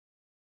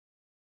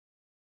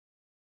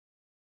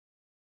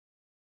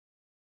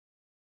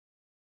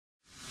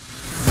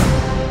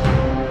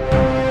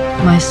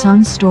My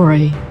son's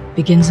story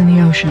begins in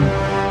the ocean.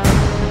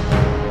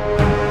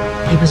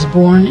 He was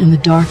born in the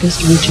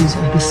darkest reaches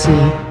of the sea.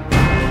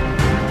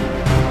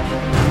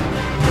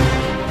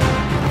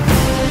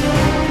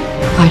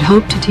 I'd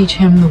hoped to teach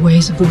him the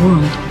ways of the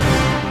world.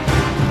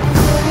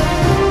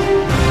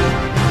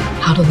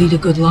 How to lead a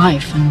good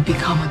life and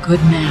become a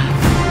good man.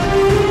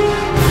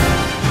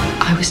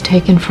 I was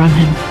taken from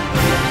him.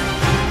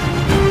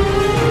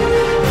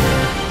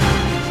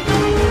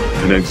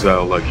 An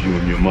exile like you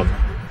and your mother.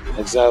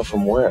 Exile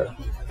from where?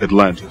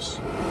 Atlantis.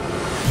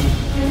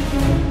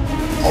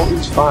 All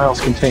these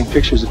files contain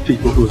pictures of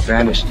people who have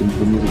vanished in the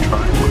Bermuda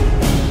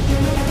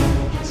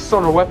Triangle. It's a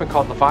sonar weapon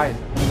called Leviathan.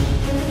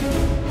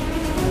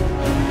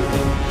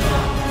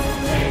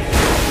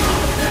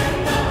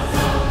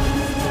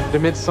 It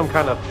emits some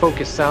kind of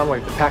focused sound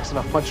wave that packs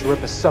enough punch to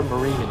rip a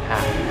submarine in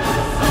half.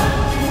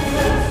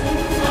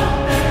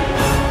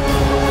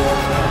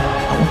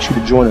 I want you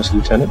to join us,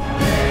 Lieutenant.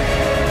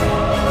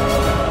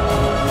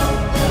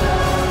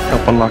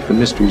 Help unlock the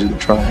mysteries of the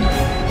Triangle.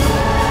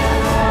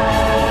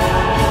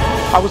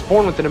 I was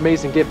born with an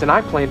amazing gift, and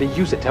I plan to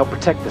use it to help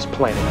protect this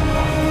planet.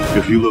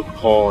 If you look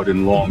hard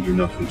and long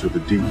enough into the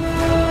deep,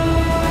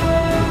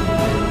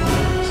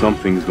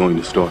 something's going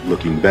to start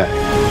looking back.